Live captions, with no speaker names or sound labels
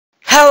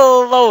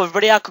Hello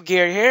everybody,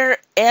 Gear here,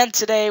 and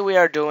today we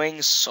are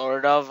doing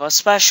sort of a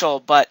special,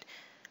 but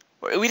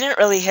we didn't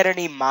really hit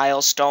any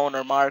milestone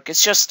or mark.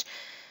 It's just,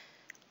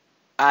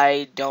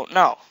 I don't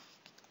know.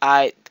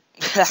 I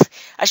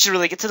I should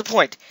really get to the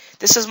point.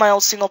 This is my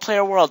old single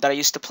player world that I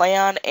used to play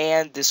on,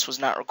 and this was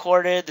not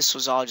recorded. This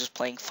was all just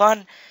playing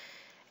fun.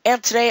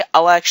 And today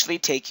I'll actually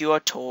take you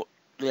a tour.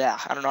 Yeah,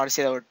 I don't know how to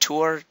say that word.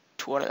 Tour.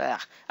 I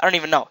don't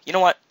even know. You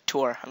know what?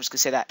 Tour. I'm just gonna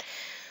say that.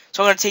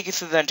 So I'm going to take you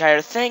through the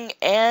entire thing,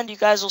 and you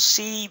guys will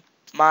see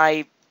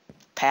my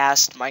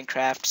past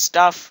Minecraft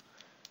stuff,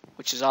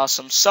 which is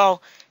awesome.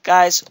 So,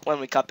 guys, when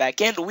we cut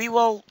back in, we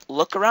will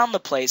look around the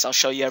place. I'll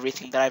show you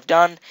everything that I've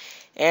done,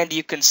 and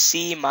you can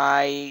see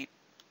my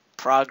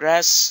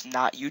progress,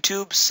 not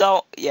YouTube.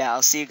 So, yeah,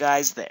 I'll see you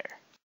guys there.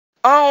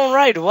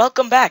 Alright,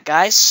 welcome back,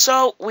 guys.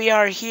 So, we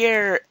are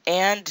here,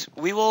 and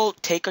we will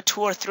take a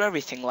tour through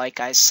everything, like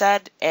I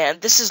said. And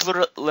this is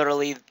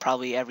literally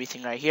probably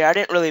everything right here. I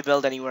didn't really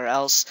build anywhere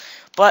else,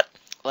 but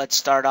let's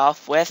start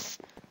off with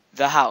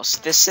the house.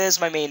 This is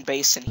my main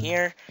base in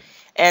here,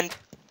 and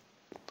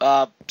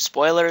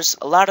spoilers,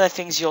 a lot of the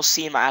things you'll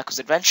see in my Aqua's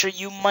Adventure,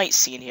 you might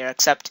see in here,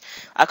 except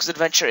Aqua's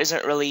Adventure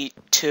isn't really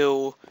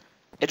too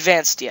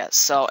advanced yet.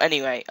 So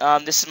anyway,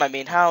 this is my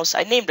main house.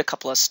 I named a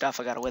couple of stuff.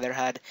 I got a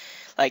witherhead,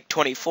 like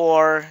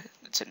 24.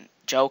 It's a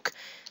joke.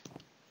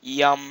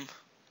 Yum,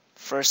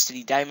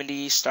 Firsty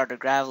Diamondy, Starter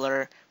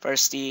Graveler,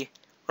 Firsty,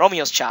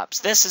 Romeo's Chops.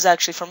 This is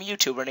actually from a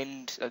YouTuber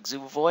named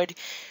Void. You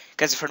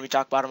guys have heard me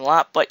talk about him a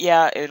lot. But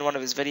yeah, in one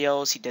of his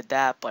videos he did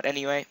that. But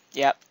anyway,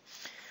 yeah.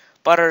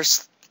 Butter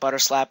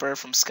Slapper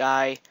from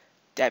Sky.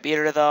 Dat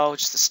Beater though,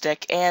 just a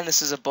stick. And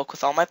this is a book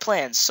with all my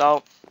plans.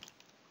 So,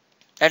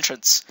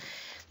 entrance.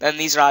 Then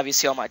these are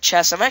obviously all my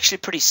chests. I'm actually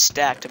pretty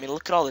stacked. I mean,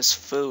 look at all this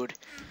food.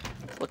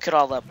 Look at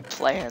all the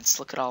plants.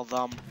 Look at all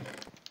them.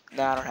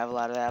 No, I don't have a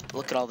lot of that. But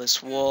look at all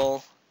this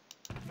wool.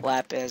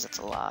 Lapis, that's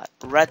a lot.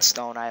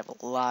 Redstone, I have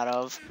a lot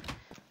of.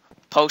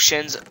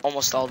 Potions,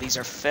 almost all these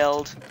are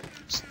filled.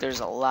 So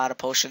there's a lot of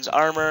potions.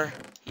 Armor,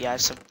 yeah, I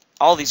have some.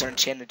 All these are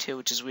enchanted too,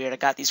 which is weird. I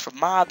got these from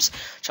mobs,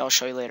 which I'll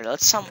show you later.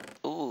 Let's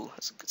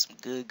get some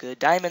good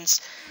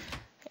diamonds.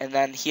 And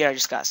then here I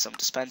just got some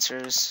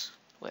dispensers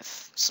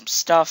with some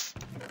stuff.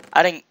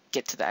 I didn't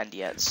get to the end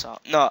yet, so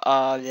no,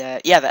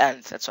 the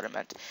end. That's what I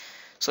meant.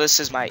 So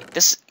this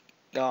is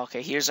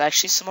okay, here's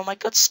actually some of my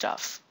good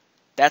stuff.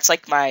 That's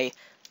like my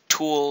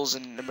tools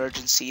and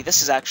emergency.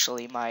 This is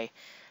actually my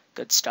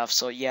good stuff.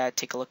 So yeah,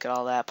 take a look at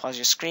all that. Pause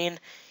your screen.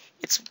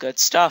 It's some good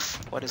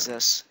stuff. What is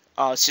this?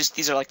 Oh, it's just,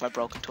 these are like my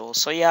broken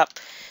tools. So yeah,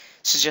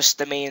 this is just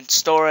the main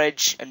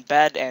storage and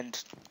bed and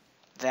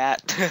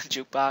that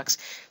jukebox.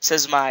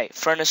 Says my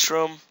furnace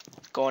room.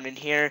 Going in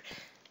here.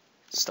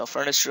 Still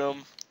furnace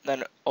room.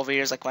 Then over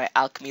here is like my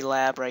alchemy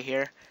lab right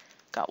here.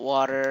 Got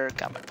water,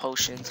 got my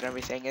potions and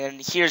everything. And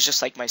then here's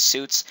just like my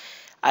suits.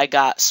 I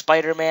got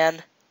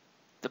Spider-Man,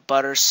 the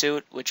butter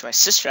suit, which my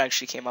sister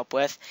actually came up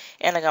with,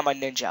 and I got my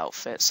ninja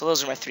outfit. So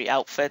those are my 3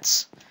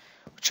 outfits,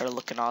 which are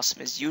looking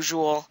awesome as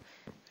usual.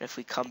 And if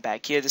we come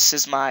back here, this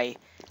is my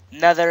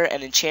nether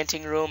and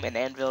enchanting room and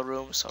anvil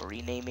room. So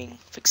renaming,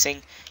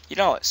 fixing, you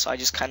know it. So I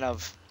just kind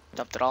of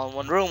dumped it all in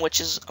one room, which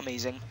is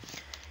amazing.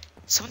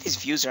 Some of these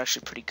views are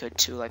actually pretty good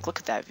too. Like, look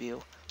at that view.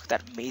 Look at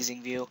that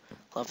amazing view.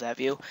 Love that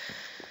view.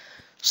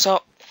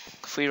 So,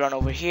 if we run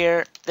over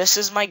here, this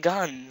is my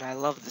gun. I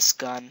love this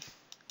gun.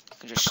 You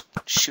can just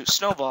shoot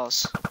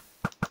snowballs.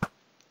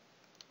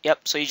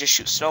 Yep, so you just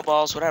shoot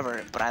snowballs,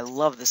 whatever. But I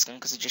love this gun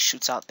because it just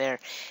shoots out there.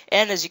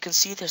 And as you can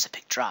see, there's a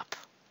big drop,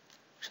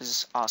 which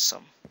is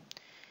awesome.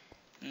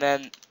 And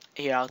then,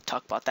 here, I'll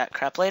talk about that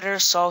crap later.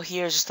 So,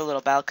 here's just a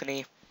little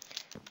balcony.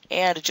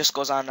 And it just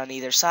goes on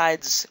either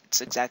sides. It's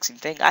the exact same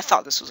thing. I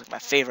thought this was like my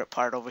favorite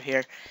part over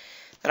here.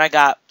 Then I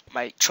got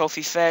my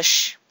trophy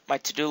fish, my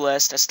to-do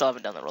list. I still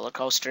haven't done the roller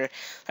coaster.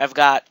 I've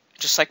got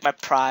just like my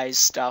prize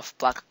stuff.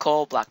 Block of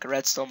coal, block of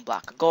redstone,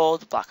 block of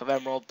gold, block of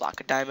emerald, block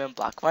of diamond,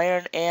 block of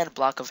iron, and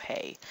block of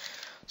hay.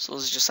 So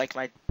those are just like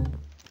my...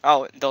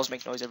 Oh, those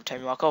make noise every time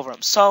you walk over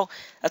them. So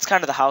that's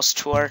kind of the house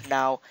tour.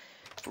 Now,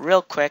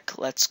 real quick,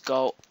 let's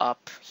go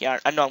up here.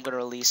 I know I'm going to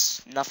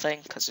release nothing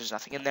because there's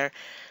nothing in there.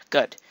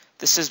 Good.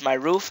 This is my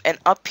roof, and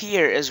up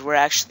here is where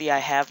actually I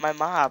have my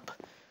mob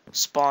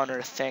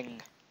spawner thing.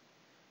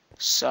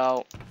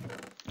 So,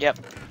 yep,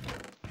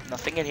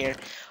 nothing in here.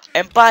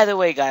 And by the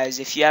way, guys,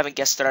 if you haven't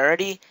guessed it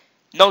already,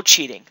 no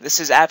cheating. This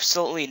is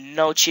absolutely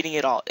no cheating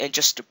at all. And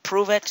just to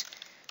prove it,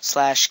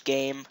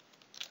 /game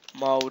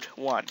mode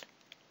 1.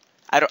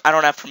 I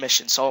don't have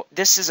permission, so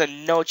this is a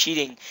no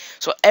cheating.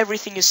 So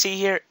everything you see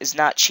here is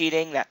not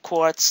cheating. That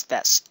quartz,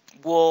 that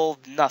wool,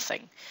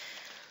 nothing.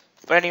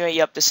 But anyway,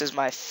 yep, this is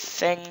my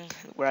thing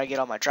where I get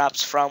all my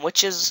drops from,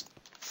 which is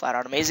flat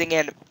out amazing.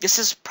 And this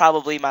is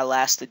probably my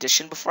last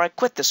edition before I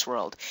quit this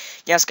world.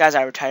 Yes, guys,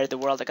 I retired the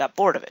world. I got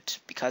bored of it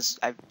because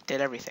I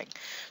did everything.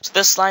 So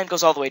this line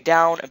goes all the way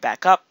down and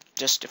back up,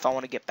 just if I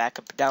want to get back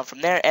up and down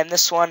from there. And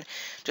this one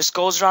just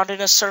goes around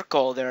in a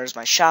circle. There's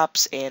my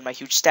shops and my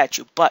huge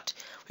statue, but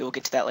we will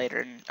get to that later.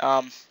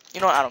 And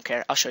you know what? I don't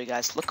care. I'll show you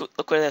guys.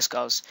 Look where this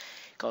goes.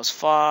 goes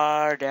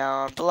far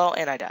down below,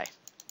 and I die.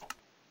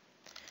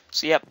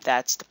 So yep,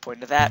 that's the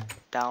point of that.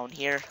 Down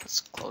here,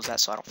 let's close that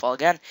so I don't fall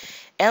again.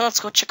 And let's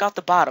go check out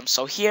the bottom.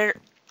 So here,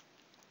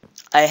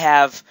 I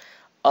have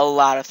a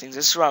lot of things.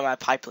 This is where my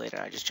pipe later.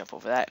 I just jump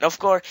over that. And of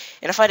course,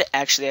 and if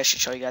I should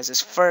show you guys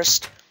this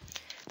first.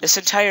 This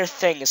entire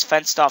thing is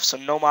fenced off, so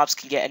no mobs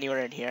can get anywhere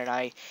in here. And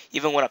I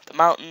even went up the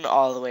mountain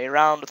all the way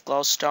around with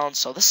glowstone.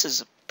 So this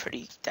is a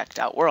pretty decked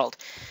out world.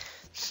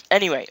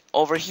 Anyway,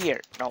 over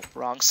here. No,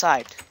 wrong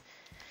side.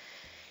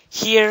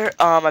 Here,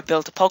 I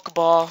built a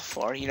Pokeball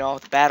for, you know,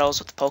 the battles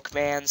with the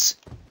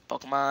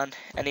Pokemon.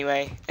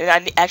 Anyway, and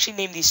I actually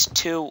named these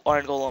two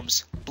Orange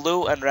Golems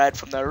Blue and Red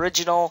from the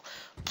original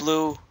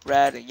Blue,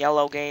 Red, and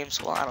Yellow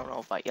games. Well, I don't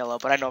know about Yellow,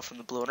 but I know from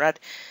the Blue and Red.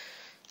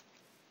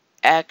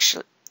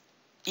 Actually,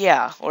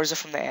 yeah, or is it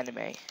from the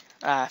anime?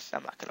 I'm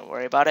not going to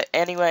worry about it.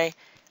 Anyway,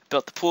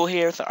 built the pool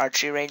here, the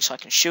archery range so I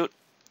can shoot.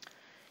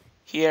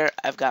 Here,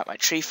 I've got my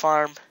tree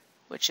farm,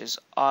 which is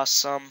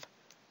awesome.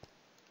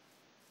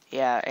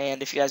 Yeah,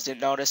 and if you guys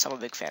didn't notice, I'm a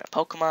big fan of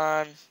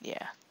Pokemon.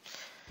 Yeah.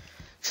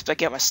 Except I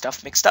get my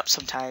stuff mixed up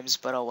sometimes,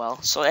 but oh well.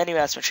 So anyway,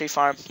 that's my tree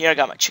farm. Here I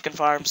got my chicken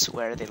farms,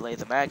 where they lay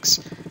them eggs.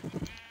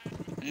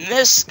 And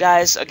this,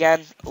 guys,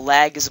 again,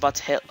 lag is about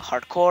to hit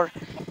hardcore.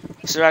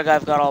 This is where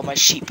I've got all my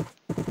sheep.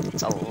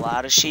 It's a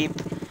lot of sheep.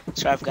 This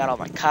is where I've got all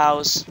my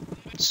cows.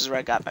 This is where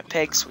I got my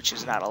pigs, which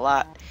is not a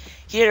lot.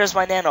 Here's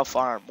my nano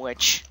farm,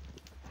 which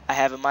I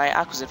have in my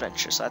Aqua's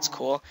Adventure, so that's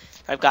cool.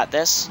 I've got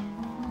this.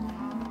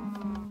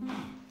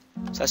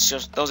 So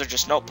those are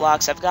just note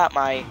blocks. I've got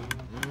my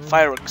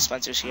firework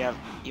dispensers here,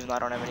 even though I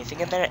don't have anything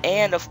in there.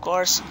 And, of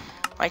course,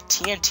 my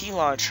TNT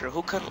launcher.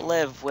 Who couldn't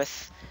live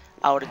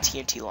without a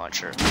TNT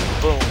launcher?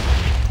 Boom.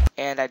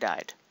 And I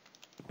died.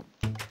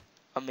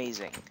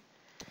 Amazing.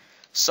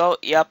 So,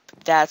 yep,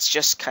 that's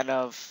just kind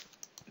of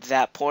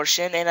that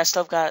portion. And I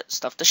still got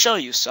stuff to show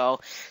you, so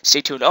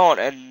stay tuned. Oh,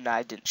 and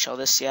I didn't show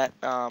this yet.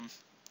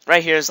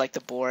 Right here is, like, the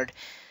board,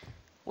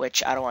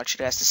 which I don't want you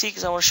guys to see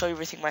because I want to show you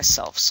everything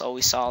myself. So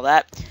we saw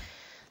that.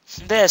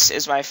 This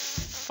is my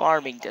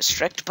farming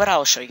district, but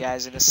I'll show you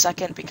guys in a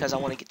second because I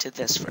want to get to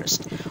this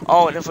first.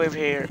 Oh, and over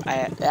here,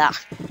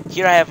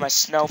 here I have my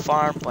snow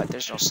farm, but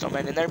there's no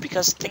snowman in there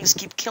because things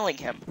keep killing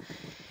him.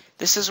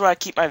 This is where I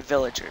keep my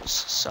villagers,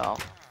 so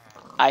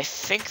I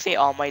think they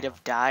all might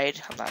have died.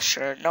 I'm not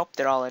sure. Nope,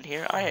 they're all in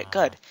here. Alright,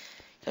 good.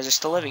 Because they're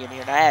still living in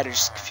here. And I added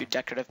just a few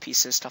decorative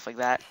pieces, stuff like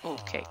that. Ooh,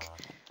 cake.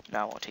 No,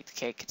 I won't take the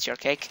cake. It's your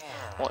cake.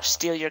 I won't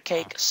steal your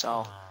cake,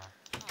 so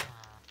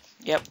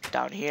yep,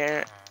 down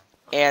here.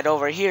 And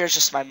over here is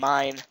just my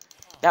mine.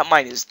 That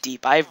mine is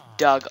deep. I've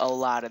dug a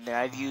lot in there.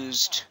 I've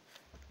used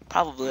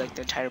probably like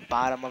the entire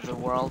bottom of the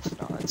world.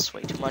 No, that's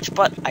way too much.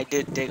 But I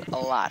did dig a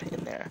lot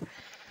in there.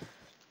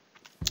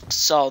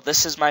 So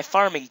this is my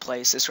farming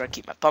place. This is where I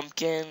keep my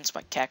pumpkins,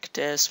 my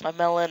cactus, my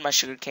melon, my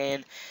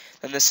sugarcane.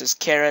 Then this is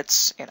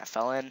carrots. And I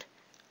fell in.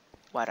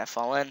 Why'd I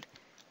fall in?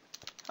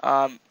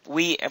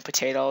 Wheat and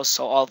potatoes,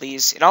 so all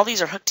these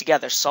are hooked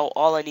together, so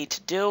all I need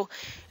to do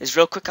is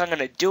real quick, I'm going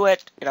to do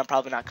it, and I'm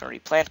probably not going to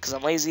replant because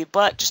I'm lazy,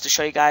 but just to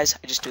show you guys,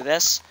 I just do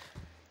this,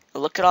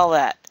 and look at all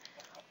that,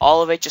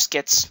 all of it just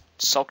gets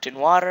soaked in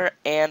water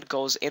and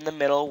goes in the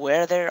middle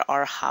where there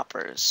are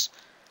hoppers,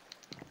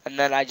 and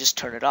then I just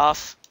turn it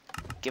off,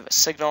 give a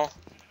signal,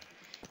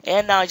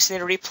 and now I just need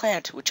to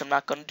replant, which I'm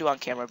not going to do on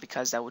camera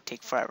because that would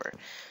take forever.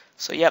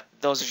 So yep,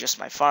 those are just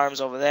my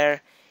farms over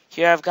there.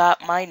 Here I've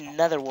got my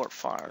netherwort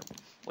farm,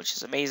 which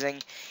is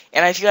amazing.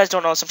 And if you guys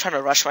don't notice, I'm trying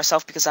to rush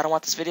myself because I don't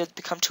want this video to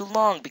become too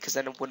long because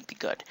then it wouldn't be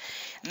good.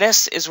 And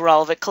this is where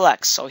all of it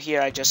collects. So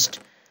here I just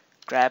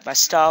grab my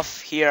stuff.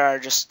 Here are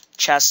just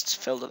chests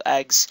filled with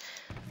eggs,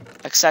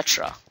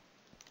 etc.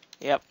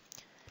 Yep.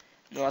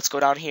 Now let's go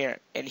down here.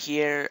 And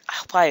here, I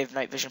hope I have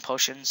night vision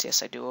potions.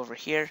 Yes, I do over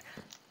here.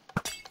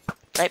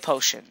 Night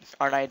potion,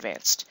 aren't I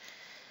advanced?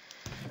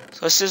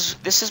 So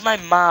this is my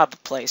mob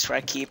place where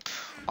I keep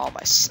all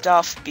my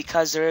stuff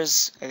because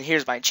and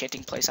here's my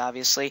enchanting place,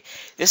 obviously.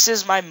 This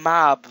is my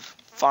mob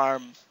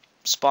farm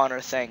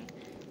spawner thing,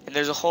 and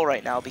there's a hole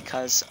right now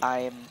because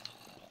I'm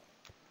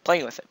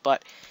playing with it,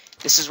 but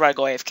this is where I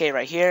go AFK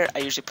right here. I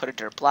usually put a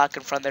dirt block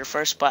in front there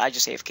first, but I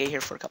just AFK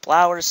here for a couple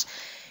hours,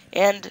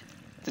 and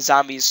the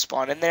zombies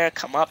spawn in there,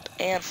 come up,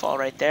 and fall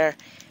right there.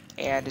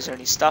 And is there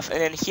any stuff?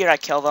 And then here I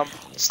kill them,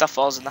 stuff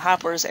falls in the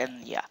hoppers,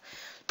 and yeah,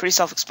 pretty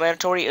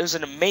self-explanatory. It was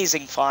an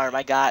amazing farm.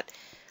 I got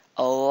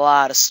a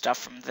lot of stuff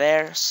from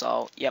there.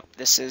 So, yep,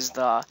 this is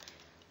the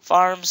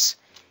farms.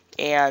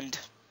 And,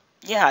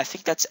 yeah, I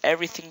think that's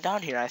everything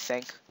down here, I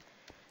think.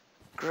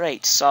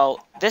 Great. So,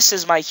 this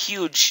is my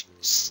huge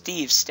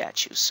Steve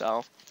statue.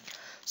 So,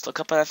 let's look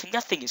up. I think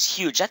that thing is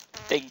huge. That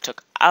thing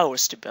took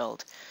hours to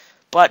build.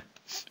 But,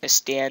 it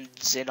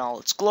stands in all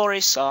its glory,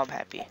 so I'm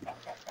happy.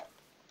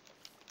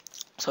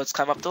 So, let's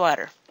climb up the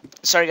ladder.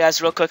 Sorry,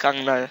 guys, real quick.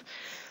 I'm going to,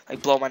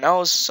 like, blow my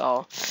nose,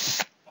 so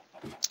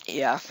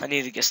yeah, I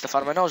need to get stuff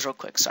out of my nose real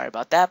quick. Sorry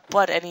about that.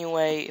 But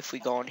anyway, if we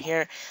go in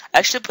here, I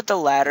actually put the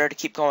ladder to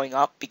keep going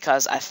up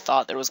because I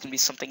thought there was going to be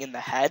something in the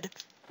head.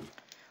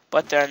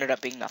 but there ended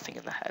up being nothing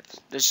in the head.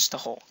 There's just a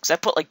hole. Because I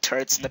put like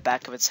turrets in the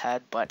back of its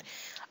head, but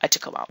I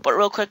took them out. But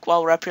real quick,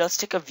 while we're up here, let's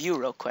take a view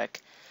real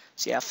quick.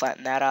 So yeah,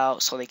 flatten that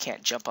out so they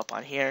can't jump up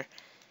on here.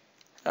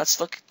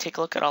 Let's take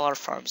a look at all our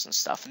farms and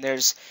stuff. And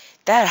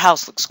that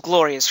house looks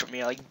glorious from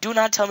here. Like, do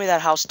not tell me that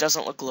house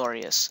doesn't look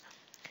glorious.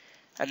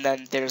 And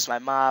then there's my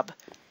mob.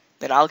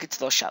 Then I'll get to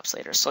those shops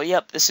later. So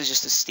yep, this is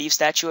just a Steve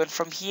statue, and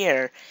from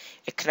here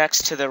it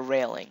connects to the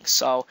railing.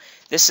 So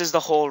this is the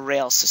whole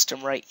rail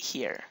system right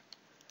here.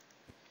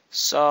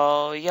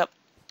 So yep,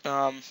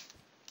 and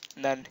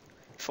then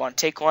if you want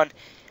to take one,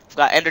 I've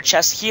got ender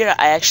chest here.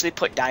 I actually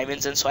put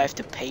diamonds in, so I have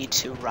to pay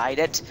to ride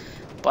it.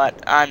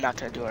 But I'm not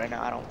going to do it right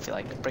now. I don't feel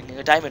like bringing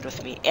a diamond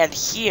with me. And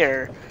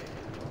here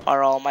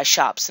are all my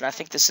shops. And I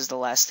think this is the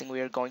last thing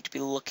we are going to be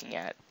looking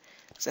at.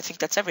 Because I think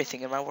that's everything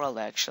in my world,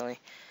 actually.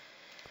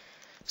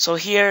 So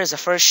here is the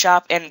first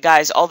shop. And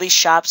guys, all these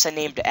shops I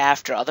named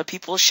after other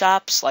people's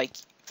shops. Like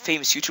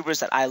famous YouTubers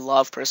that I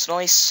love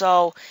personally.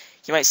 So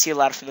you might see a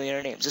lot of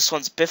familiar names. This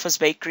one's Biffa's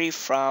Bakery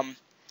from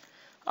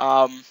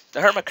the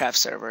Hermitcraft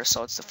server.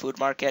 So it's the food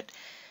market.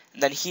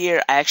 And then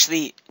here I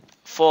actually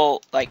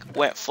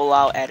went full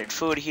out, added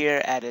food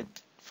here, added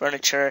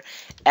furniture,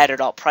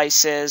 added all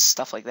prices,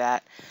 stuff like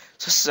that.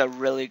 So this is a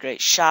really great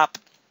shop.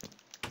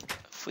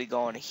 If we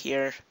go in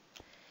here,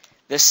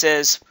 this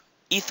is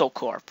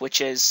EthoCorp, which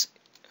is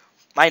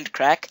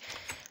Mindcrack.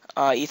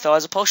 Etho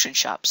has a potion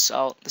shop,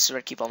 so this is where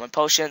I keep all my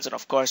potions, and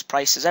of course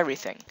price is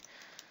everything.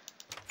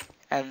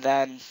 And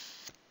then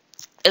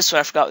this one,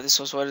 I forgot what this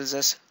was. What is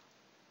this?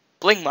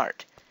 Bling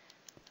Mart.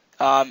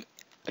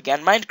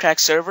 Again, Minecraft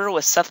server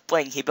with Seth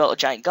Bling. He built a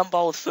giant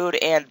gumball with food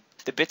and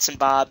the bits and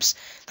bobs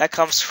that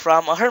comes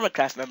from a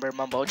Hermitcraft member,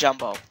 Mumbo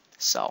Jumbo.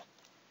 So,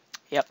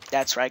 yep,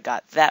 that's where I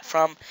got that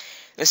from.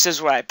 This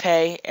is where I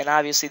pay, and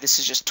obviously this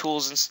is just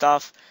tools and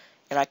stuff,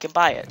 and I can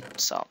buy it.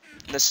 So,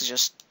 this is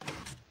just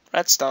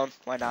redstone.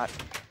 Why not?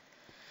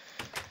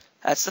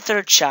 That's the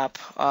third shop.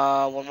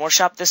 One more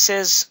shop. This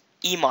is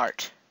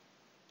Emart.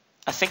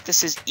 I think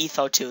this is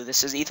Etho too.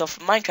 This is Etho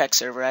from Minecraft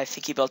server. I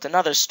think he built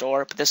another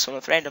store, but this one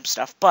with random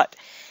stuff. But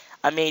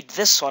I made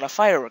this one a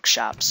fireworks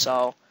shop.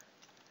 So,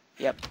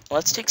 yep.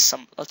 Let's take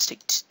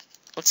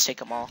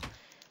them all.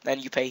 Then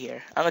you pay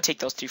here. I'm gonna take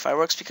those 3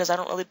 fireworks because I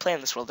don't really play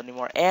in this world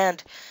anymore.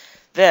 And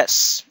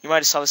this, you might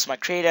have saw this in my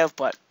creative,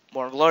 but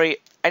more glory.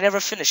 I never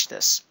finished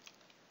this.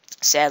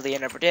 Sadly, I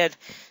never did.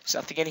 There's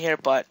nothing in here,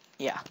 but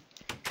yeah.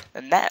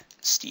 And that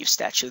Steve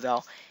statue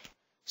though.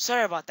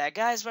 Sorry about that,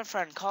 guys. My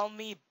friend called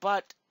me,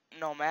 but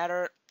no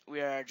matter,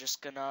 we are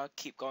just gonna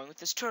keep going with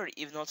this tour,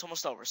 even though it's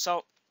almost over.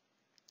 So,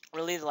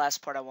 really, the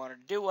last part I wanted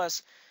to do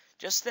was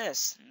just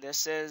this.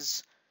 This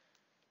is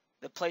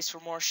the place for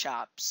more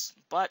shops,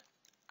 but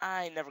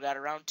I never got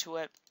around to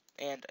it.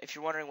 And if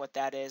you're wondering what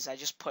that is, I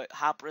just put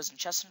hoppers and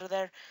chests under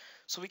there,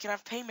 so we can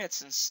have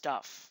payments and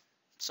stuff.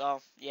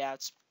 So, yeah,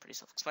 it's pretty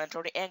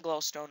self-explanatory, and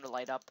glowstone to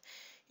light up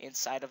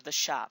inside of the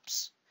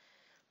shops.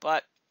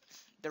 But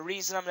the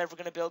reason I'm never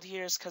going to build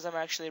here is because I'm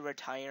actually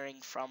retiring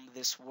from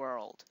this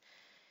world.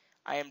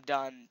 I am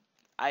done.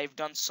 I've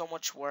done so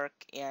much work,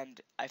 and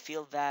I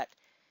feel that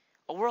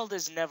a world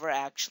is never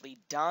actually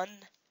done,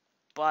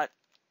 but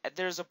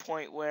there's a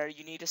point where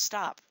you need to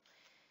stop.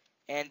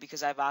 And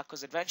because I have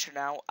Aqua's Adventure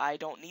now, I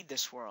don't need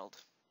this world.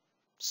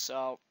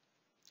 So,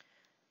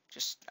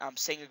 I'm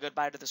saying a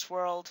goodbye to this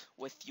world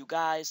with you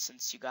guys,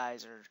 since you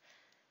guys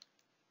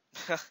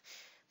are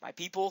my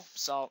people.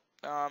 So,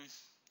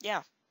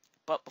 yeah.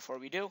 But before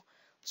we do,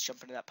 let's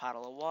jump into that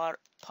puddle of water.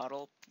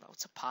 No,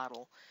 it's a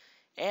puddle.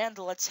 And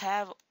let's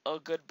have a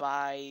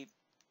goodbye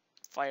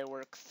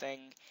firework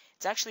thing.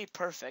 It's actually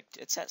perfect.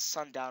 It's at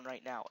sundown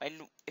right now. And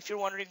if you're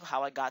wondering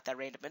how I got that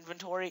random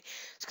inventory,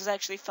 it's because I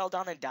actually fell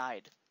down and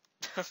died.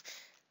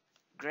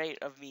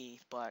 Great of me,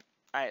 but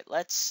alright,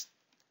 it's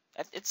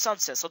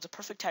sunset, so it's a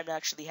perfect time to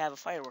actually have a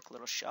firework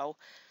little show.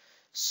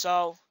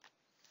 So,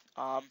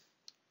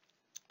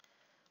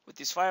 with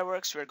these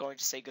fireworks, we're going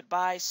to say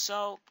goodbye,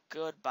 so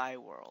goodbye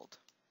world.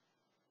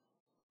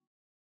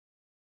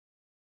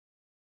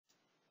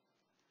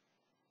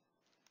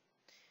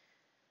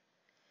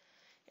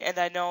 And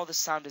I know the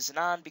sound isn't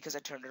on because I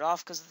turned it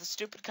off because of the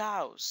stupid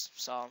cows.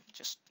 So,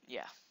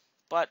 yeah.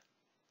 But,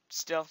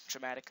 still,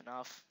 dramatic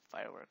enough.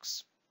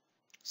 Fireworks.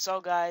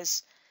 So,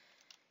 guys,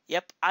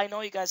 yep, I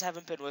know you guys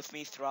haven't been with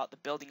me throughout the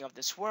building of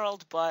this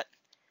world, but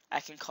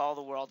I can call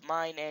the world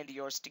mine and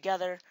yours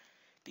together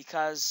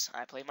because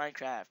I play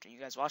Minecraft, and you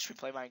guys watch me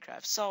play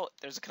Minecraft. So,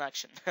 there's a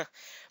connection.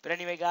 But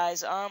anyway,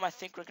 guys, I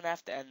think we're going to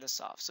have to end this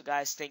off. So,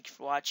 guys, thank you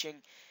for watching.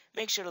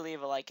 Make sure to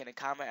leave a like and a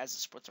comment as it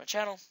supports my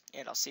channel,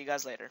 and I'll see you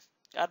guys later.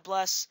 God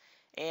bless,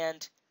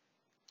 and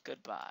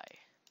goodbye.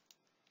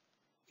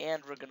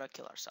 And we're gonna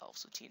kill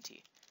ourselves with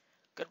TNT.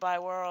 Goodbye,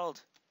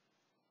 world.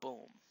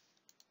 Boom.